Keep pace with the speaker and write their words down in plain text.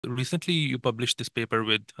recently you published this paper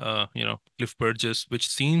with, Cliff Burgess, which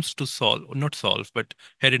seems to not solve, but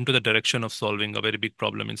head into the direction of solving a very big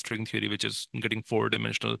problem in string theory, which is getting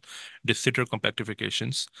four-dimensional deSitter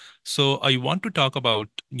compactifications. So I want to talk about,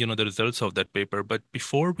 the results of that paper. But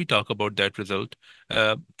before we talk about that result,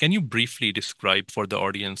 can you briefly describe for the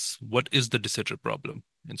audience what is the deSitter problem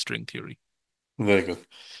in string theory? Very good.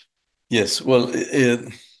 Yes. Well,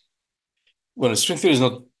 string theory is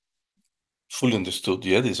not fully understood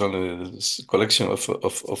yet. It's only a collection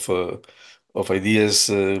of ideas,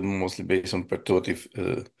 mostly based on perturbative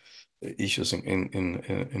issues in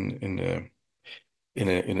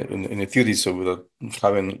a theory, so without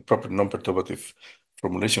having proper non-perturbative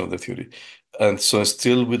formulation of the theory. And so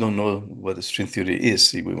still we don't know what the string theory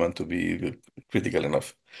is if we want to be critical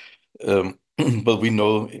enough. But we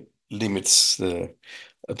know limits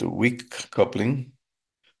at the weak coupling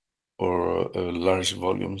or large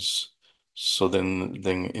volumes. So then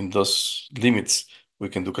in those limits, we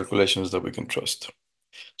can do calculations that we can trust.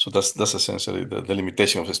 So that's essentially the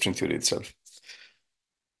limitation of the string theory itself.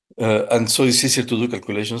 And so it's easier to do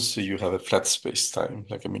calculations so you have a flat space-time,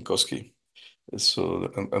 like a Minkowski. So,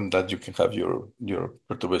 and that you can have your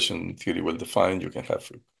perturbation theory well defined. You can have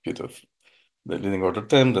a bit of the leading order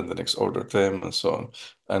term, then the next order term, and so on.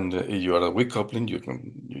 And if you are a weak coupling, you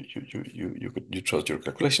trust your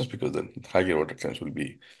calculations because the higher order terms will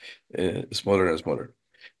be smaller and smaller.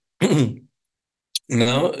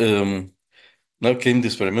 Now, now came the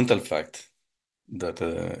experimental fact that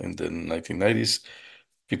in the 1990s,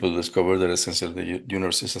 people discovered that essentially the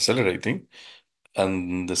universe is accelerating.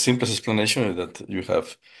 And the simplest explanation is that you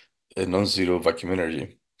have a non-zero vacuum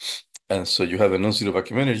energy. And so you have a non-zero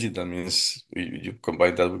vacuum energy. That means you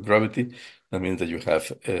combine that with gravity. That means that you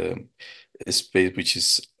have a space which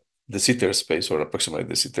is deSitter space, or approximately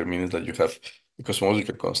deSitter, means that you have a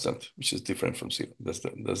cosmological constant, which is different from zero.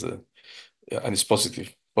 And it's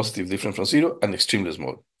positive different from zero, and extremely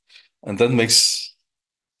small. And that makes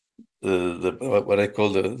what I call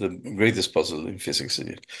the greatest puzzle in physics.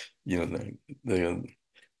 You know, the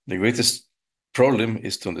the greatest problem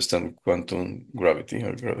is to understand quantum gravity,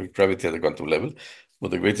 or gravity at the quantum level.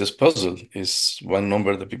 But the greatest puzzle is one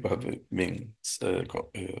number that people have been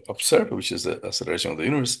observed, which is the acceleration of the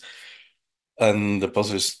universe. And the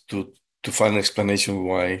puzzle is to find an explanation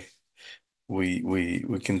why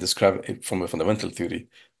we can describe it from a fundamental theory,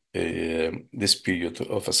 this period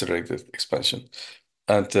of accelerated expansion.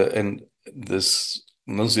 And this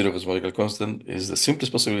non-zero cosmological constant is the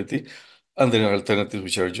simplest possibility, and there are alternatives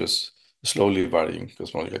which are just slowly varying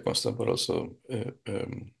cosmological constant, but also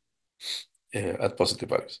at positive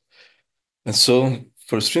values. And so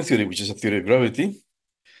for string theory, which is a theory of gravity,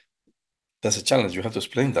 that's a challenge. You have to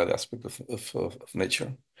explain that aspect of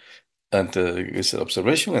nature. And it's an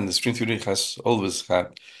observation, and the string theory has always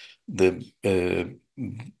had the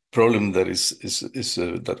problem that is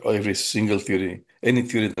that every single theory, any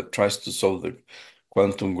theory that tries to solve the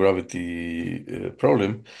quantum gravity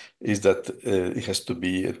problem, is that it has to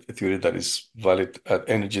be a theory that is valid at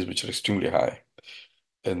energies which are extremely high.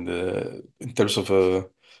 And in terms of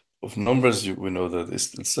numbers, we know that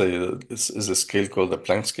let's say it's a scale called the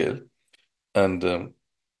Planck scale, and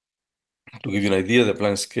to give you an idea, the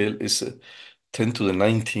Planck scale is 10 to the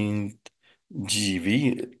 19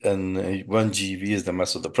 GeV, and 1 GeV is the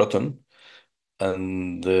mass of the proton.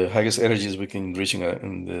 And the highest energies we can reach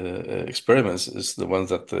in the experiments is the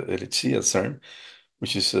ones at the LHC at CERN,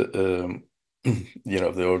 which is the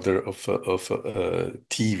order of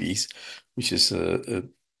TeVs, which is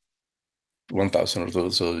 1,000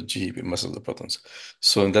 or so GeV, mass of the protons.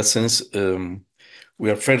 So in that sense, we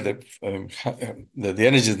are afraid that the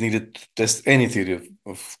energies needed to test any theory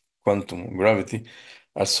of quantum gravity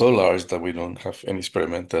are so large that we don't have any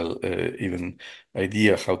experimental even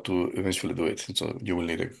idea how to eventually do it. So you will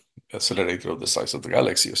need an accelerator of the size of the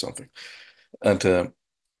galaxy or something. And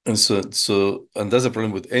and that's the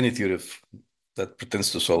problem with any theory that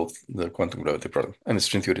pretends to solve the quantum gravity problem. And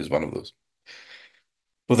string theory is one of those.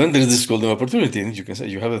 But then there is this golden opportunity. You can say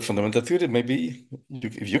you have a fundamental theory. Maybe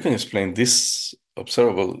if you can explain this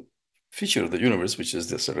observable feature of the universe, which is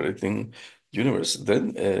the accelerating universe,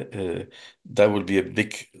 then that will be a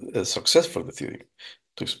big success for the theory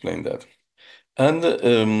to explain that. And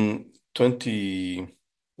a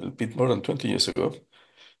bit more than 20 years ago,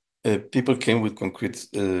 people came with concrete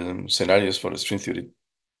scenarios for the string theory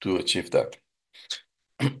to achieve that.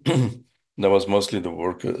 That was mostly the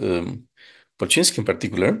work, Polchinski in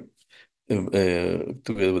particular,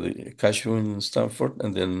 together with Cashew in Stanford,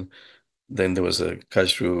 and then there was a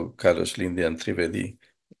Cashew, Carlos, Linde, and Trivedi.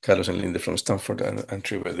 Carlos and Linde from Stanford, and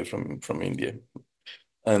Trivedi from India.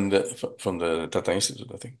 and from the Tata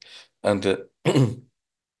Institute, I think. And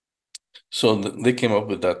so they came up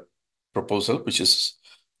with that proposal, which is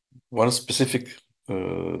one specific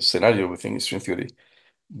scenario within string theory,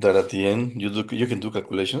 that at the end you can do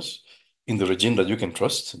calculations in the regime that you can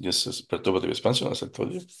trust, just as perturbative expansion, as I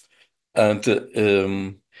told you, and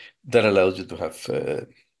that allows you to have the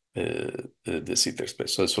deSitter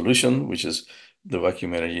space. So a solution, which is the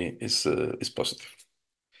vacuum energy, is positive.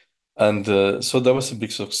 And so that was a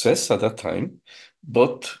big success at that time,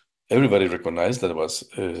 but everybody recognized that it was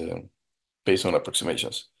based on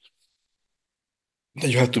approximations. That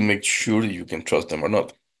you have to make sure you can trust them or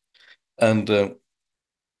not. And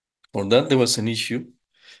for that, there was an issue.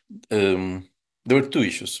 There were two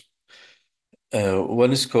issues.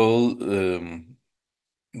 One is called the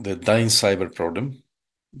Dying Cyber problem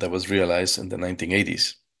that was realized in the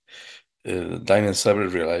 1980s. Dying and Cyber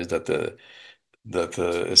realized that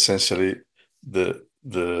essentially the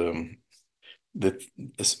that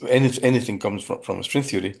anything comes from string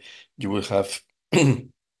theory, you will have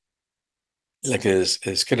like a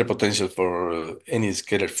scalar potential for any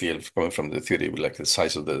scalar field coming from the theory, like the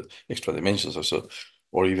size of the extra dimensions or so,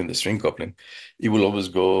 or even the string coupling. It will always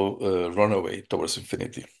go run away towards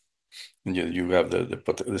infinity. And you have the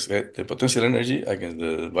potential energy against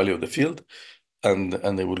the value of the field, and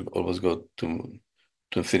they will always go to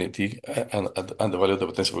infinity, and the value of the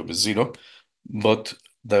potential will be zero. But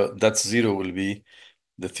that zero will be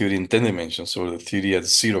the theory in 10 dimensions, or the theory at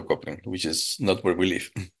zero coupling, which is not where we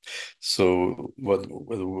live. So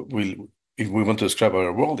if we want to describe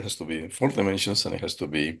our world, it has to be in 4 dimensions, and it has to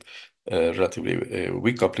be relatively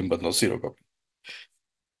weak coupling, but not zero coupling.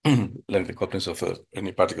 Like the couplings of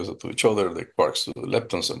any particles to each other, the quarks to the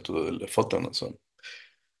leptons and to the photon and so on.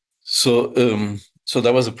 So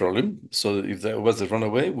that was a problem. So if there was a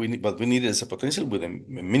runaway, what we needed is a potential with a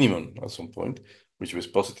minimum at some point, which was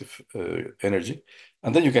positive energy,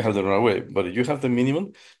 and then you can have the runaway. But if you have the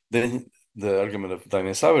minimum, then the argument of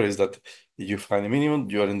Dine-Sauer is that if you find a minimum,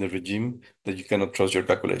 you are in the regime that you cannot trust your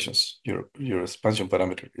calculations. Your expansion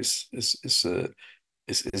parameter is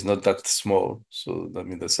not that small. So that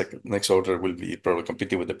means the next order will be probably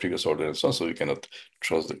competing with the previous order and so on. So you cannot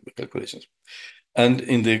trust the calculations. And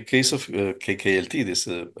in the case of KKLT, these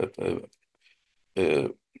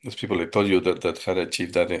people I told you that had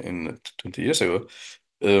achieved that in 20 years ago,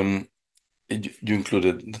 you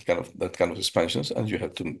included that kind of expansions, and you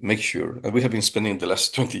have to make sure. And we have been spending the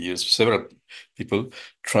last 20 years, several people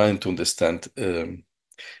trying to understand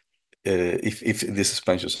if these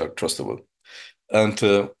expansions are trustable. And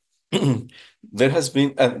there has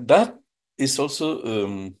been, and that is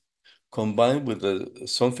also combined with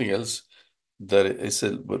something else that is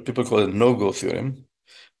what people call a no-go theorem,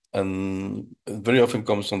 and it very often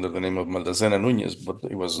comes under the name of Maldacena Nunez, but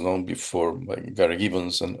it was known before by Gary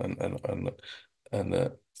Gibbons and, uh,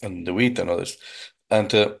 and DeWitt and others,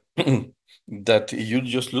 and that you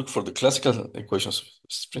just look for the classical equations of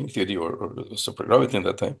string theory or supergravity in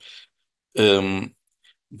that time.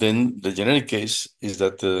 Then the generic case is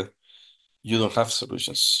that you don't have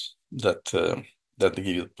solutions that give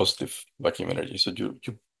you positive vacuum energy. So you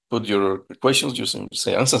put your equations using,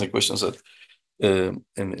 say, Einstein's equations that in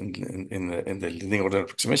the leading order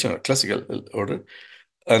approximation or classical order,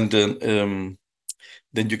 and then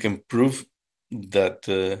you can prove that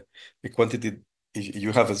the quantity, if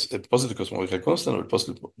you have a positive cosmological constant or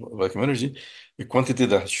positive vacuum energy, the quantity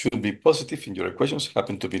that should be positive in your equations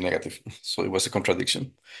happen to be negative. So it was a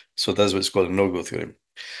contradiction. So that's what's called a no-go theorem.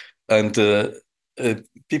 And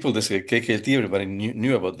people, this KKLT, everybody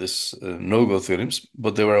knew about this no-go theorems,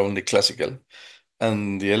 but they were only classical.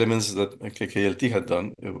 And the elements that KKLT had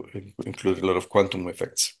done included a lot of quantum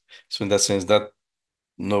effects. So in that sense, that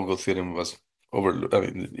no-go theorem was overlooked. I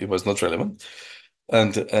mean, it was not relevant.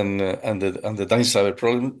 And the Dine-Sauer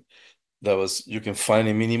problem, that was you can find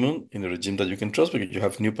a minimum in a regime that you can trust because you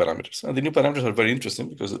have new parameters. And the new parameters are very interesting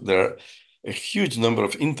because there are a huge number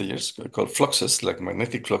of integers called fluxes, like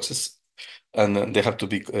magnetic fluxes, and they have to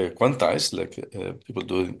be quantized, like people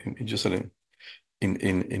do usually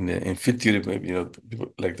in field theory. Maybe,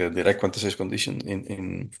 people like the direct quantization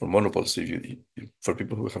condition for monopoles. For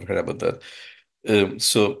people who have heard about that,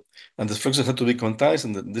 and the fluxes have to be quantized,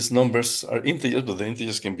 and these numbers are integers, but the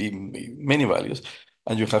integers can be many values,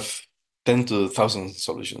 and you have 10 to 1,000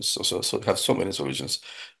 solutions. So you have so many solutions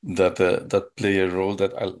that play a role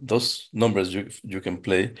that those numbers you can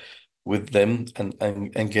play with them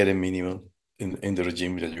and get a minimum in the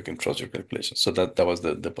regime that you can trust your calculations. So that was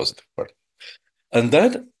the positive part. And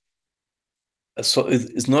that, so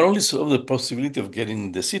it's not only solved the possibility of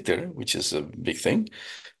getting deSitter, which is a big thing,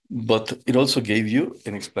 but it also gave you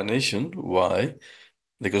an explanation why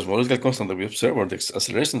the cosmological constant that we observe, or the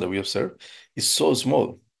acceleration that we observe, is so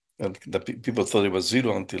small, and that people thought it was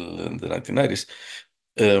zero until the 1990s.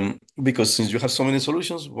 Because since you have so many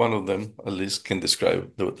solutions, one of them at least can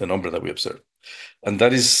describe the number that we observe. And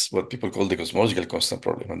that is what people call the cosmological constant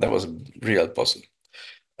problem. And that was a real puzzle.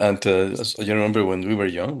 And as you remember when we were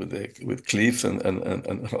young with Cliff and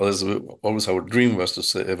others, always our dream was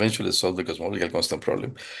to eventually solve the cosmological constant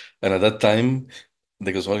problem. And at that time,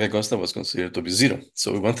 the cosmological constant was considered to be zero.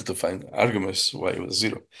 So we wanted to find arguments why it was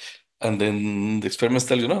zero. And then the experiments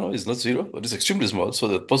tell you, no, no, it's not zero, but it's extremely small. So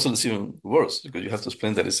the puzzle is even worse because you have to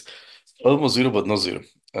explain that it's almost zero, but not zero.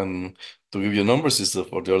 And to give you numbers, it's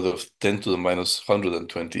for the order of 10 to the minus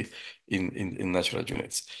 120 in natural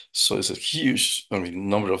units. So it's a huge, I mean,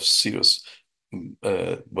 number of zeros,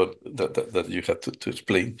 but that you have to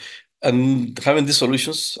explain. And having these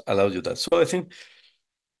solutions allows you that. So I think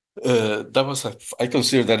that was I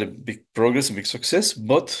consider that a big progress, a big success.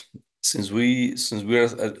 But since we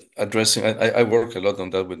are addressing, I work a lot on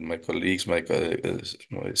that with my colleagues, my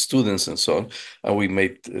students, and so on, and we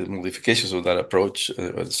made modifications of that approach.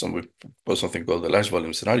 We put something called the large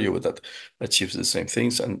volume scenario that achieves the same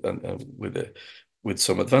things and with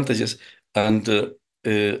some advantages. And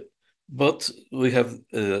uh, but we have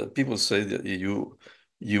people say that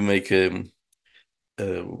you make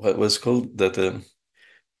what's called that.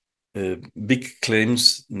 Big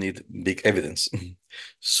claims need big evidence.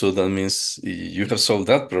 So that means you have solved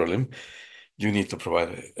that problem. You need to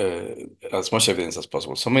provide as much evidence as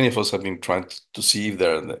possible. So many of us have been trying to see if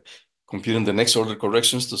they're computing the next order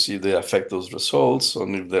corrections to see if they affect those results, or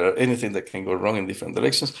if there are anything that can go wrong in different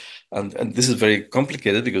directions. And this is very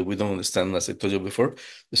complicated because we don't understand, as I told you before,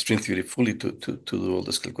 the string theory fully to do all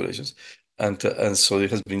those calculations. And so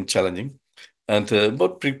it has been challenging. And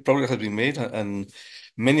but progress has been made, and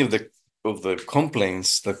many of the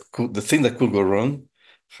complaints the thing that could go wrong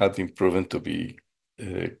have been proven to be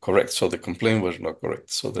correct. So the complaint was not correct.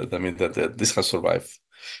 So that I mean that this has survived.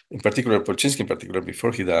 In particular, Polchinski, in particular,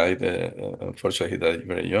 before he died, unfortunately, he died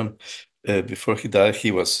very young. Before he died,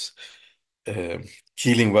 he was uh,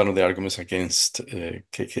 killing one of the arguments against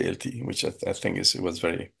KKLT, which I think it was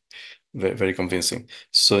very convincing.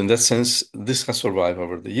 So in that sense, this has survived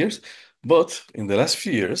over the years. But in the last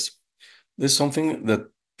few years, there's something that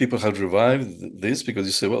people have revived this because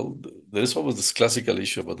you say, well, there is always this classical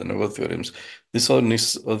issue about the novel theorems. This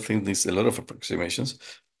other thing needs a lot of approximations.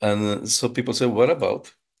 And so people say, what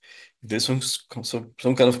about there's some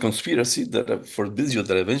kind of conspiracy that forbids you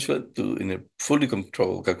that eventually, in a fully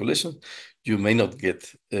controlled calculation, you may not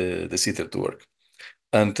get the sitter to work.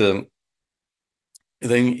 And then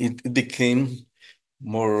it became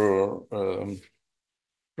more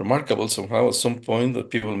remarkable somehow at some point that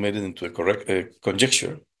people made it into a correct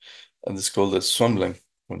conjecture, and it's called the Swampline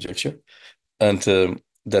conjecture, and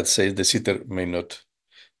that says the sitter may not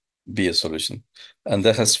be a solution, and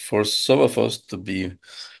that has forced some of us to be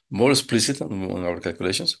more explicit on our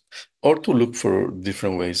calculations, or to look for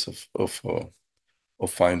different ways of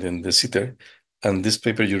finding the sitter. And this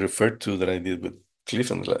paper you referred to that I did with Cliff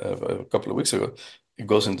a couple of weeks ago, it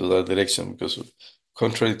goes into that direction because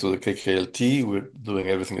contrary to the KKLT, we're doing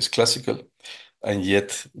everything is classical, and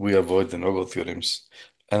yet we avoid the novel theorems.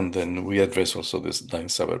 And then we address also this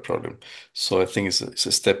Dine-Sawyer problem. So I think it's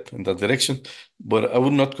a step in that direction, but I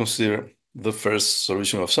would not consider the first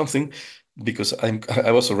solution of something because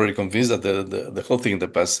I was already convinced that the whole thing in the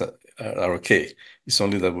past are okay. It's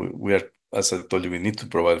only that we are, as I told you, we need to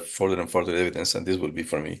provide further and further evidence, and this will be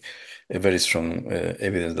for me a very strong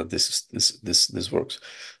evidence that this works.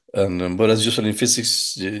 And but as usual in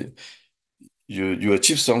physics, you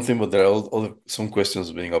achieve something, but there are some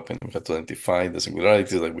questions being open. We have to identify the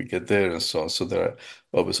singularities that we get there and so on. So there are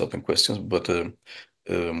always open questions, but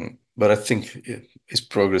I think it's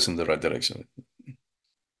progress in the right direction.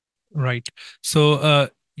 Right. So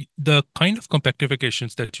the kind of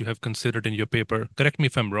compactifications that you have considered in your paper, correct me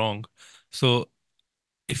if I'm wrong. So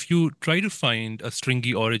if you try to find a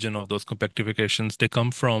stringy origin of those compactifications, they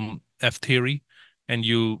come from F theory, and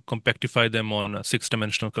you compactify them on a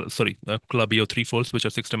six-dimensional, Calabi-Yau three-folds, which are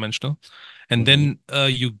six-dimensional, and Mhm. then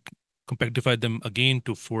you compactify them again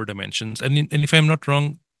to four dimensions. And if I'm not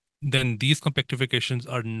wrong, then these compactifications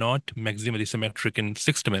are not maximally symmetric in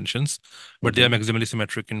six dimensions, but they are Mhm. maximally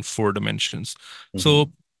symmetric in four dimensions. So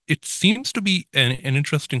Mhm. it seems to be an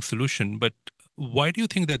interesting solution, but why do you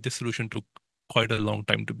think that this solution took quite a long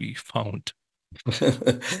time to be found?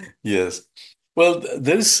 Yes. Well,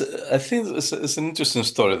 I think it's an interesting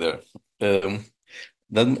story there. Um,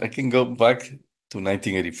 then I can go back to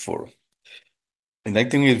 1984. In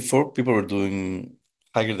 1984, people were doing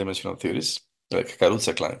higher dimensional theories, like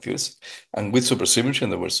Karuza-Klein theories, and with supersymmetry,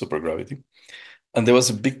 and there was supergravity. And there was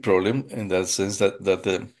a big problem in that sense that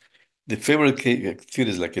the favorite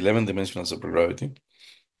theories, like 11-dimensional supergravity,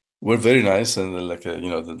 were very nice, and like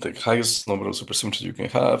the highest number of supersymmetries you can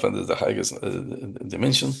have, and the highest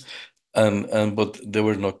dimension, and but there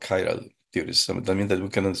were no chiral theories. So that means that we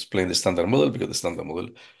cannot explain the standard model, because the standard model,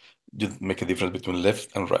 you make a difference between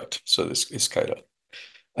left and right, so it's chiral.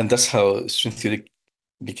 And that's how string theory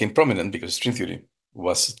became prominent, because string theory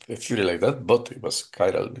was a theory like that, but it was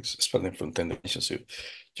chiral, expanding from 10 dimensions, so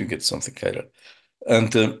you get something chiral.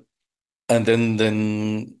 And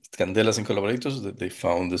then Candelas and collaborators, that they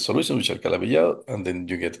found the solution, which are Calabi-Yau, and then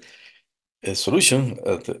you get a solution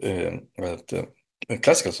at a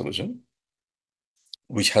classical solution,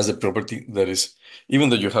 which has a property that is, even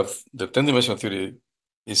though you have the 10-dimensional theory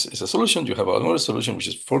is a solution, you have another solution which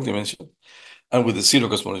is 4-dimensional, and with the zero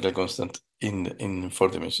cosmological constant in 4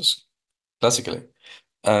 dimensions, classically,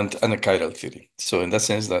 and a chiral theory. So in that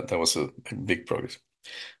sense, that was a big progress.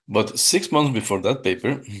 But 6 months before that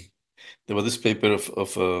paper, there was this paper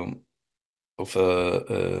of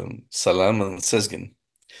Salam and Sezgin,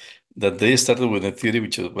 that they started with a theory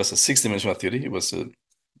which was a 6-dimensional theory. It was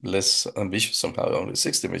less ambitious somehow, only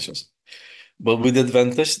 6 dimensions. But with the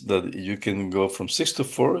advantage that you can go from 6 to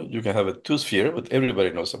 4, you can have a two-sphere, but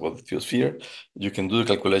everybody knows about the two-sphere. You can do the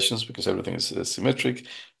calculations because everything is symmetric.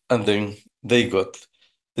 And then they got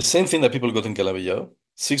the same thing that people got in Calabi-Yau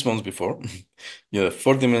 6 months before. You have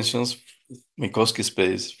 4 dimensions, Minkowski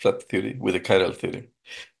space, flat theory with a chiral theory.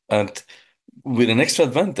 And with an extra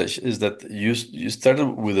advantage is that you started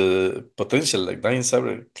with a potential like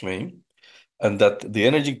Dine-Sauer claim, and that the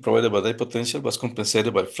energy provided by that potential was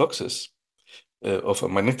compensated by fluxes of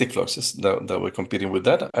magnetic fluxes that were competing with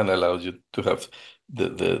that, and allowed you to have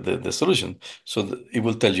the solution. So it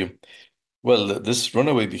will tell you, well, this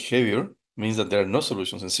runaway behavior means that there are no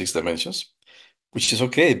solutions in 6 dimensions, which is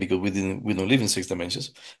okay because we don't live in 6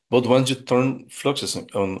 dimensions. But once you turn fluxes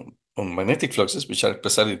on magnetic fluxes, which are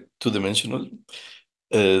precisely 2-dimensional,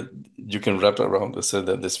 uh, you can wrap around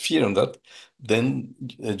the sphere on that, then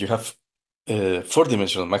you have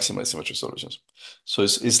 4-dimensional maximized symmetry solutions. So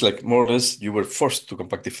it's like more or less you were forced to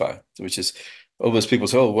compactify, which is always people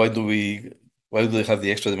say, oh, why do they have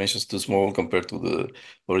the extra dimensions too small compared to the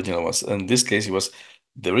original ones? And in this case, it was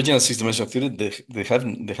the original 6-dimensional theory. They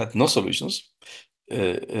had no solutions,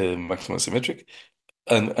 maximal symmetric,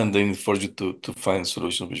 and then forced you to find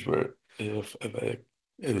solutions which were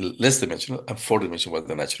less dimensional, and 4 dimensional was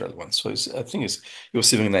the natural one. So I think it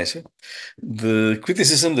was even nicer. The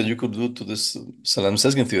criticism that you could do to this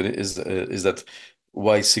Salam-Sezgin theory is that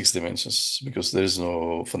why 6 dimensions? Because there is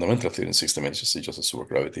no fundamental theory in 6 dimensions. It's just a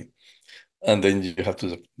supergravity, and then you have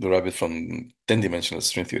to derive it from 10-dimensional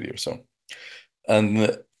string theory or so.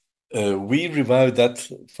 And we revived that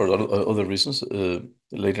for other reasons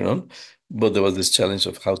later on, but there was this challenge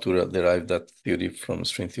of how to derive that theory from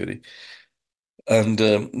string theory. And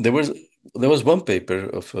there was one paper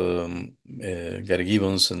of Gary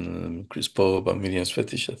Gibbons and Chris Pope and Miriam's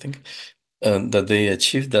Fetish, I think, that they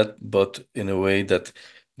achieved that, but in a way that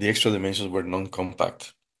the extra dimensions were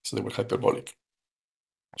non-compact, so they were hyperbolic.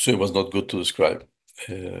 So it was not good to describe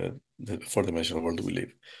the 4-dimensional world we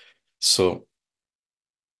live. So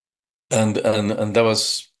and that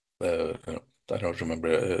was I don't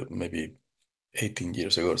remember, maybe 18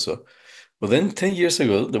 years ago or so. But then 10 years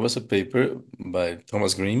ago, there was a paper by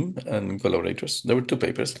Thomas Green and collaborators. There were two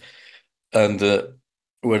papers, and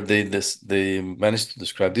where they managed to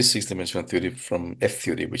describe this 6-dimensional theory from F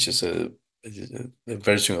theory, which is a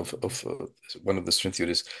version of one of the string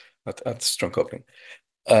theories at strong coupling.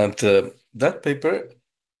 And that paper,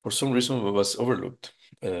 for some reason, was overlooked.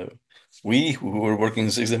 We who were working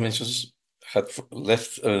in 6 dimensions had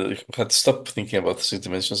stopped thinking about 6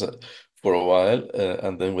 dimensions for a while,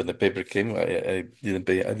 and then when the paper came, I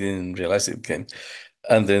didn't realize it came,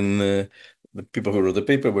 and then the people who wrote the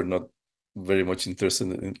paper were not very much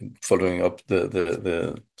interested in following up the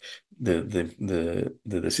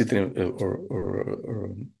deSitter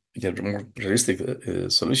or yeah, more realistic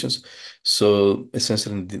solutions. So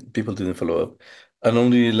essentially, people didn't follow up. And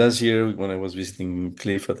only last year, when I was visiting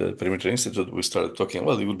Cliff at the Perimeter Institute, we started talking,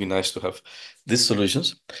 well, it would be nice to have these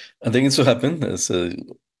solutions. And then it so happened, as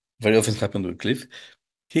very often happened with Cliff,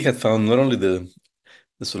 he had found not only the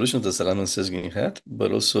solutions that Salam and Sezgin had,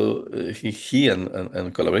 but also he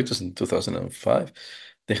and collaborators in 2005,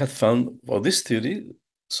 they had found, well, this theory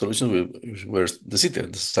solutions were deSitter.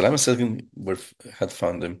 The Salam and Sezgin had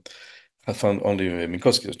found only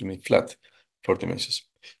Minkowski, you mean flat 4 dimensions.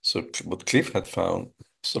 So, but Cliff had found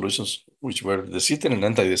solutions which were deSitter and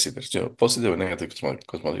anti-deSitter, positive and negative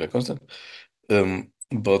cosmological constant,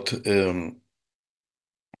 but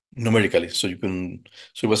numerically. So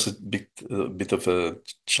it was a bit of a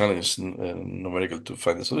challenge numerical to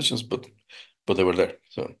find the solutions, but they were there.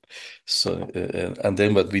 And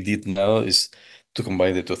then what we did now is to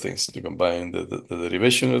combine the two things, to combine the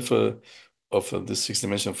derivation of this six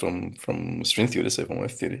dimension from string theory, say from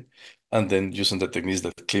F theory, and then using the techniques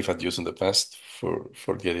that Cliff had used in the past for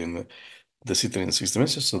getting the deSitter in six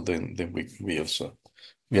dimensions. So then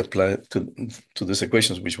we applied to these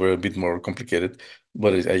equations, which were a bit more complicated,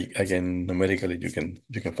 but again, numerically,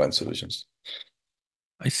 you can find solutions.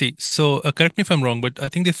 I see. So correct me if I'm wrong, but I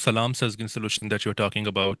think the Salam Sezgin solution that you're talking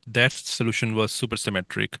about, that solution was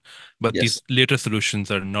supersymmetric, but these Yes, later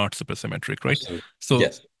solutions are not supersymmetric, right? absolutely. So,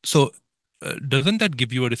 Yes. so doesn't that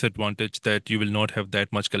give you a disadvantage that you will not have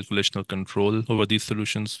that much calculational control over these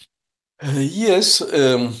solutions? Yes,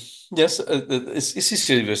 yes, it's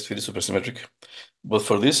easier if it's very supersymmetric. But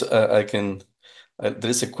for this, there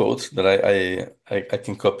is a quote that I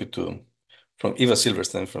can copy to from Eva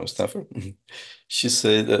Silverstein from Stanford. She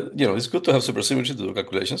said that, it's good to have supersymmetry to do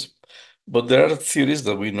calculations, but there are theories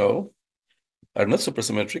that we know are not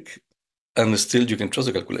supersymmetric, and still you can trust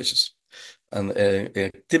the calculations. And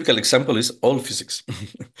a typical example is all physics.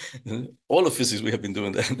 All of physics, we have been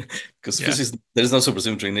doing that because Yeah. physics, there is no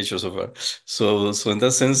supersymmetry in nature so far. So in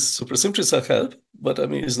that sense, supersymmetry is a help, but I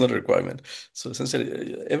mean, it's not a requirement. So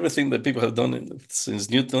essentially, everything that people have done since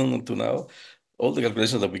Newton to now, all the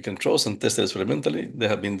calculations that we can trust and test experimentally, they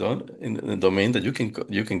have been done in a domain that you can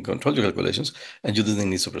control your calculations, and you didn't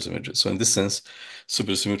need supersymmetry. So in this sense,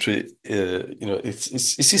 supersymmetry,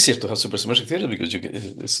 it's easier to have supersymmetric theory because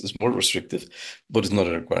it's more restrictive, but it's not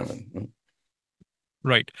a requirement.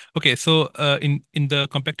 Right. Okay. So, in the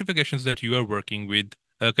compactifications that you are working with,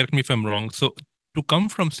 correct me if I'm wrong. So, to come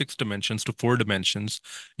from 6 dimensions to 4 dimensions,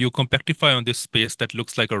 you compactify on this space that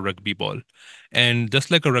looks like a rugby ball, and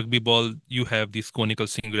just like a rugby ball, you have these conical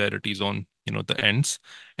singularities on, the ends.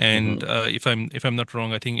 And Hmm. if I'm not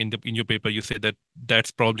wrong, I think in your paper you say that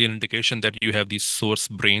that's probably an indication that you have these source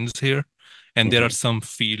branes here, and there are Hmm. some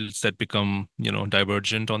fields that become,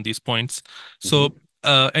 divergent on these points. So Hmm.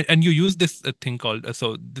 and you use this thing called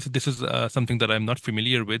so this is something that I'm not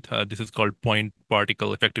familiar with. This is called point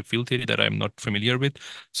particle effective field theory that I'm not familiar with.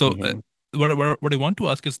 So Hmm. what I want to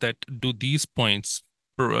ask is that do these points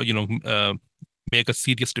make a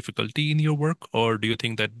serious difficulty in your work, or do you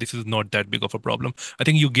think that this is not that big of a problem? I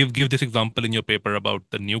think you give this example in your paper about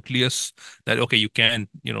the nucleus, that okay, you can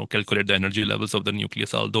calculate the energy levels of the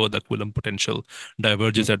nucleus although the Coulomb potential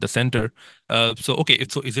diverges at the center. So okay,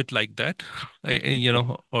 so is it like that?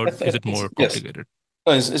 Or is it It's more yes. complicated?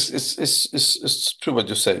 No, it's true what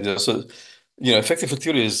you said. Yeah, so effective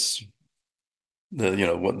theory is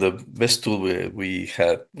what the best tool we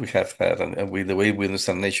have had, and the way we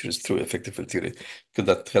understand nature is through effective theory, because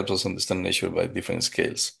that helps us understand nature by different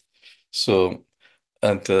scales. So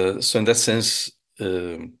so in that sense,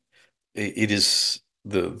 it is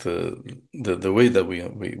the way that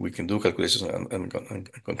we can do calculations and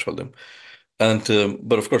control them.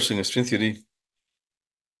 But of course, in string theory,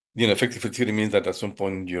 effective theory means that at some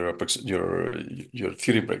point your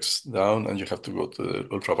theory breaks down, and you have to go to the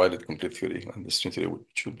ultraviolet complete theory, and the string theory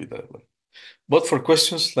should be that one. But for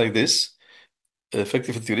questions like this,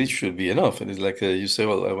 effective theory should be enough. And it's like you say,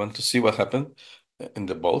 well, I want to see what happened in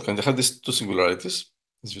the bulk, and they have these two singularities,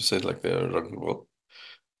 as you said, like the rugby ball.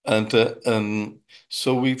 And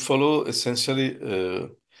so we follow essentially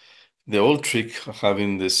the old trick of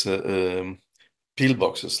having this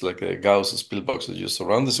pillboxes, like Gauss's pillboxes. You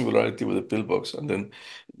surround the singularity with a pillbox, and then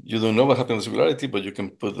you don't know what happened to the singularity, but you can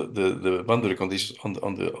put the boundary conditions on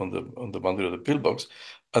the boundary of the pillbox,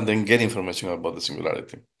 and then get information about the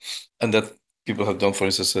singularity. And that people have done, for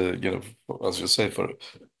instance, as you say, for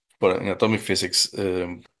in atomic physics.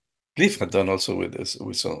 Cliff had done also with this,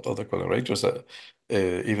 with some other collaborators,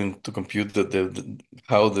 even to compute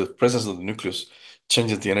how the presence of the nucleus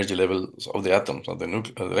changes the energy levels of the atoms, of the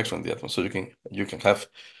electron in the atom. So you can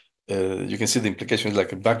see the implications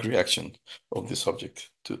like a back reaction of this object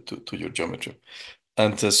to your geometry.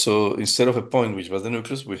 And so instead of a point, which was the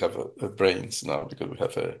nucleus, we have a brains now, because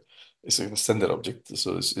it's an extended object.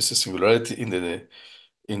 So it's a singularity in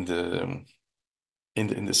the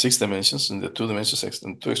in the 6 dimensions, in the 2 dimensions,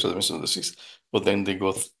 and two extra dimensions of the six, but then they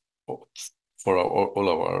go for all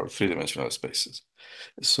of our three-dimensional spaces.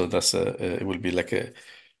 So it will be like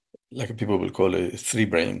people will call a three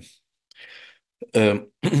brain. Um,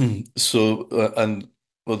 so and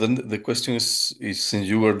well, then the question is since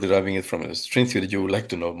you were deriving it from a string theory, you would like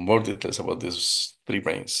to know more details about these three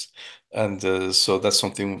brains, and so that's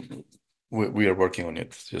something we are working on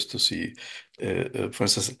it just to see. For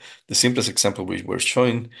instance, the simplest example we were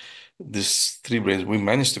showing, these three brains, we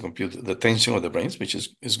managed to compute the tension of the brains, which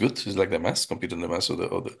is good. It's like the mass, computing the mass of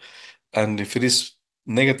the. And if it is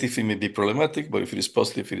negative, it may be problematic, but if it is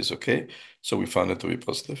positive, it is okay. So we found it to be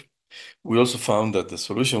positive. We also found that the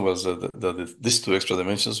solution was that these two extra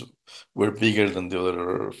dimensions were bigger than the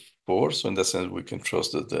other four. So in that sense, we can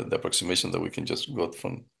trust the approximation that we can just go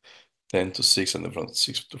from 10 to 6 and then from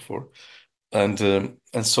 6 to 4 and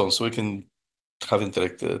so on. So we can have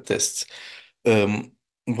interact tests.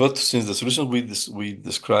 But since the solutions we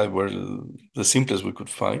described were the simplest we could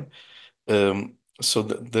find, so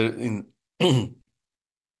that there in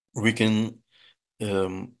we can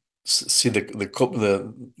see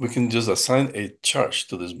we can just assign a charge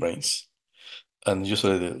to these brains. And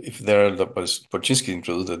usually, if there are Polchinski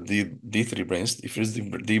introduced the D3 brains, if it's the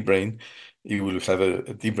D brain, you will have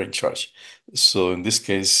a D brain charge. So in this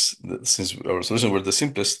case, since our solution were the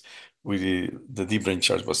simplest, the D brain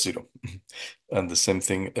charge was 0. And the same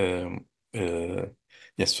thing,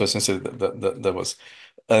 yes, so essentially that was.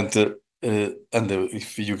 And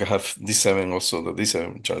if you have D7 also, the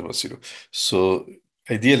D7 charge was 0. So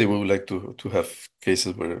ideally, we would like to have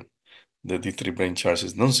cases where the D3 brain charge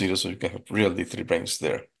is non-zero, so you can have real D3 brains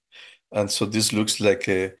there. And so this looks like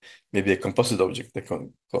maybe a composite object that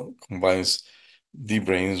combines D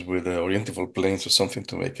brains with orientable planes or something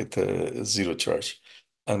to make it a zero charge.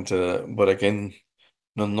 And but again,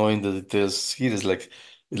 not knowing the details here is like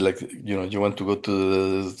you want to go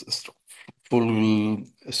to the full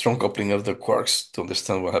strong coupling of the quarks to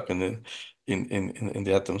understand what happened in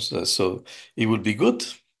the atoms. So it would be good,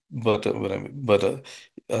 but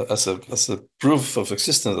as a proof of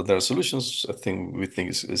existence that there are solutions, I think we think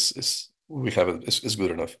is we have it is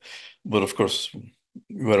good enough. But of course,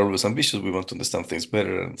 we are always ambitious. We want to understand things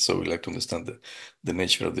better, and so we like to understand the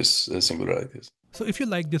nature of these singularities. So if you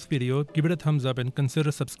like this video, give it a thumbs up and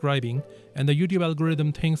consider subscribing, and the YouTube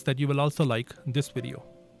algorithm thinks that you will also like this video.